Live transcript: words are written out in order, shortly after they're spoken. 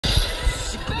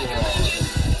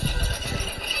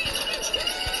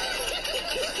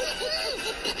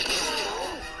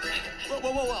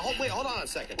Whoa, wait, hold on a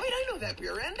second. Wait, I know that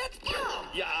rear end. That's Bob.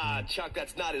 Yeah, Chuck,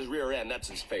 that's not his rear end. That's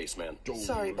his face, man.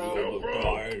 Sorry, Bob. No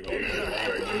problem.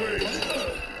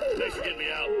 Thanks for getting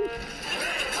me out.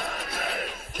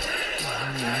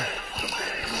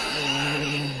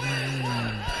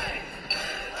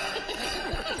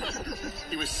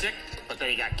 He was sick, but then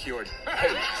he got cured.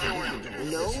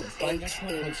 No eggs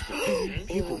in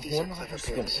People these are clever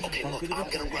parents. Okay, look, I'm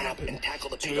gonna run up and tackle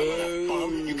the pig on that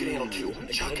bomb. You can handle two.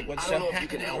 Chuck, I don't know if you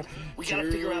can help. We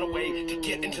gotta figure out a way to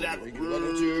get into that room.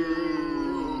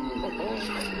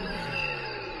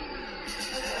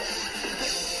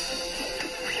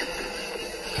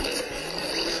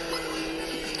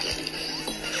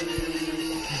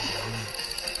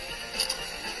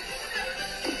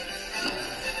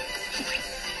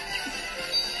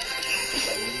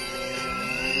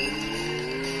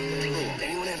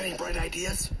 Anyone have any bright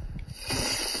ideas?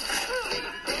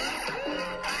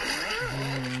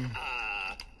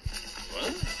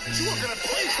 You were gonna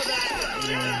pay for that!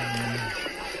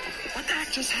 What the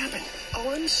heck just happened? Oh,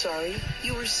 I'm sorry.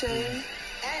 You were saying?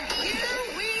 And here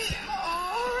we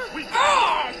are.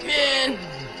 Oh, man!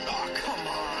 Oh, come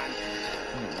on.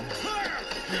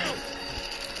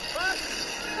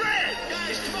 Red!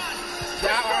 Guys, come on!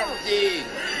 Sorry.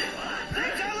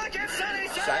 Things are looking sunny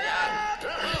Shut side up.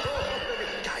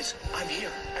 Guys, I'm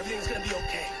here. Everything's gonna be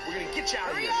okay. We're gonna get you out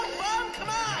of Hurry here. up, Bob. Come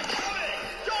on.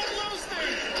 Don't lose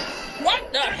things! What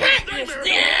the heck is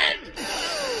that?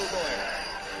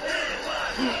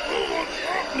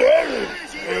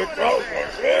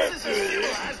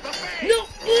 No!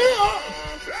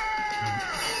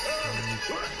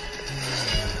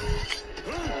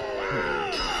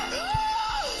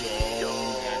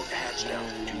 Don't hatch now.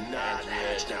 Do not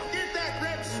hatch now. Get that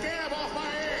red scab off my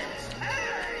hands!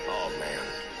 Oh, man.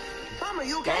 Mom, are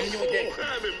you okay? Come you again.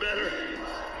 I've been better.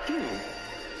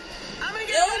 I'm gonna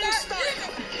get No, ready to not start.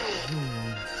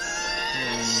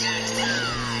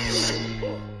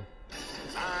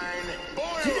 Fine.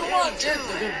 Do you want this?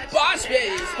 The boss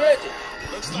baby spread.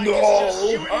 No,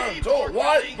 I don't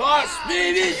want boss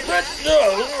baby spread. No.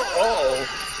 Oh.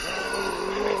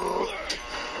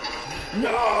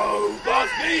 No, boss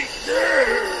baby.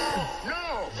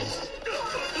 No!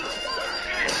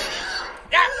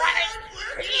 That way.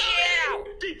 Yeah.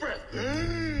 Deep breath. I'm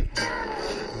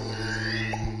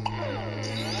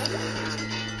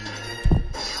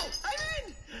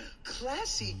in.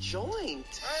 Classy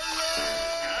joint.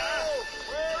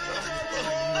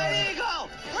 Let it go.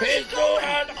 Pistol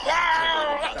and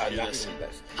fire.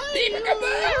 Leave it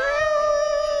kaboom.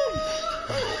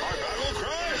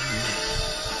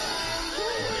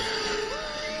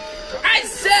 I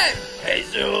said,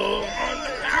 Jesus on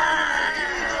fire.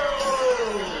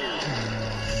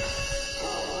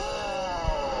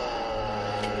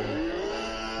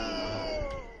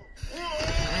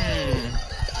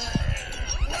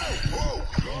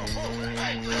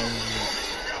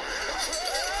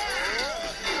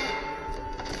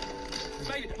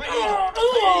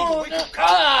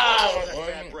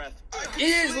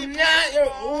 Is not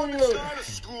your own. Not a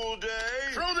school day.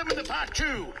 Throw them in the pot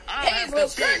too. I'll Hey, have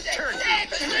this game turned.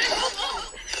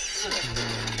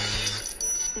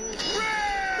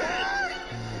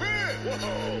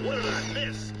 Whoa, what did I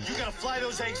miss? You gotta fly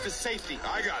those eggs to safety.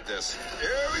 I got this.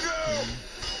 Here we go.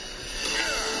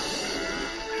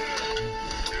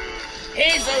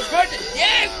 He's so good.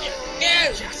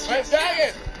 Yes. I'm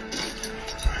dying.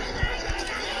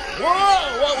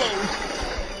 Whoa.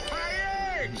 My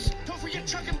eggs. Don't forget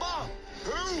Chuck and Bob.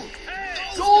 Who?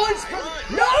 George,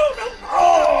 no.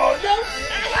 Oh, no.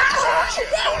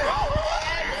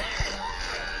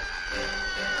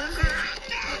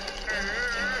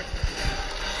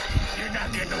 You're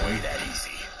not getting away that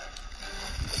easy.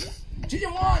 Do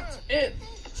you want it?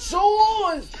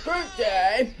 Sean's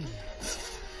birthday.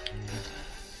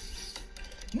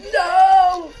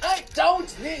 No, I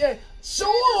don't need it.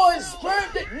 Sean's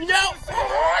birthday. No.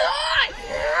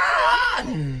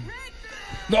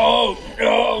 No,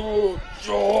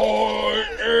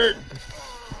 Jordan.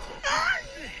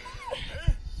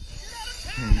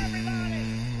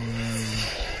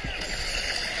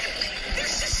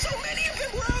 There's just so many of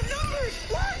them. We're outnumbered.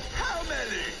 What? How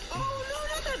many? Oh, no,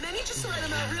 not that many. Just let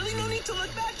them out. Really, no need to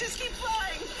look back. Just keep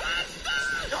flying. Faster!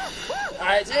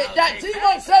 I think that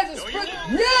T1 says it's pretty.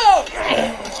 No!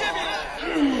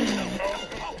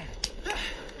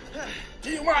 Do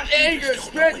you want anger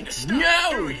spread?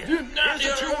 No! Do not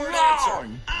Here's do a two-word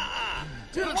wrong!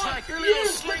 Do you Looks want like your little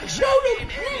slingshot No! game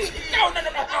ends here. No!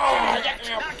 It's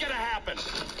not gonna happen.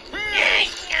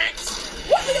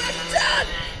 What have I done?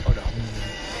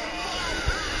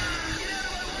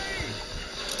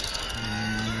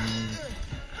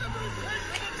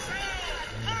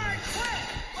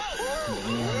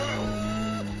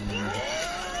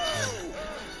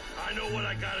 what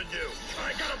I gotta do.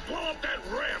 I gotta blow up that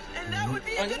ramp. And that would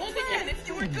be a good plan if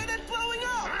you were good at blowing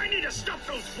up. I need to stop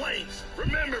those flames.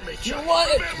 Remember me, You Chuck. want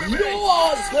it? Remember me.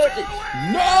 No, Spurty.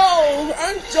 No, I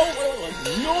don't want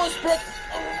it. No, Spurty.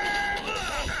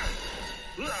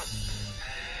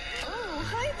 Oh,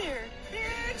 hi there.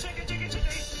 Yeah, chicka, chicka,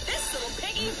 chicka. This little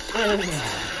piggy.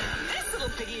 This little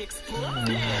piggy exploded.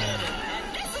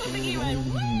 And this little piggy went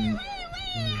wee, wee, wee.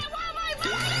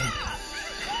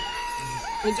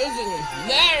 It doesn't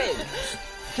matter.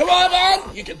 Come on, man.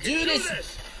 You can do this.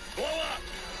 Blow up.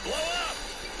 Blow up.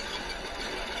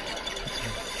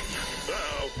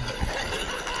 Uh-oh.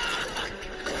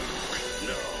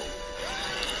 No.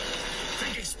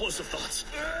 Big explosive thoughts.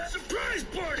 Surprise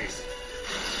parties.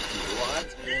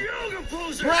 What? Yoga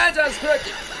poses. Brothers,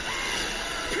 Spurty.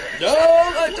 No,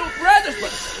 I don't brothers,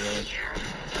 Spurty.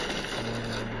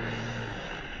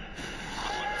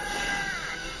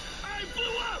 I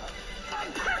blew up on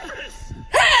purpose.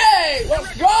 Hey,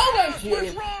 what's wrong with you?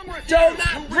 What's wrong with Don't you?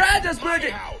 not brothers,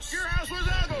 Spurty. Your house was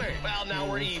ugly. Well, now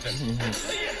we're even. Do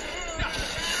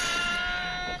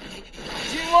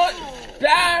you want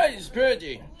batteries,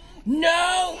 Spurty? No, I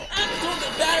don't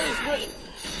want batteries, Spurty.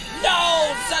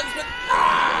 No, son, Spurty.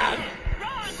 Ah!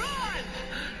 Run, run.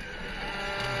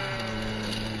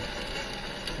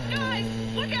 Guys,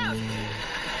 look out.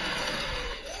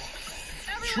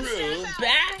 Everyone True stand back.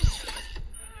 back.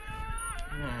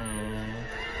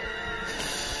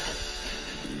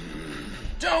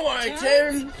 Don't worry,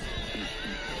 Tim.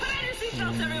 Put on your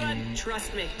seatbelts, everyone.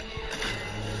 Trust me.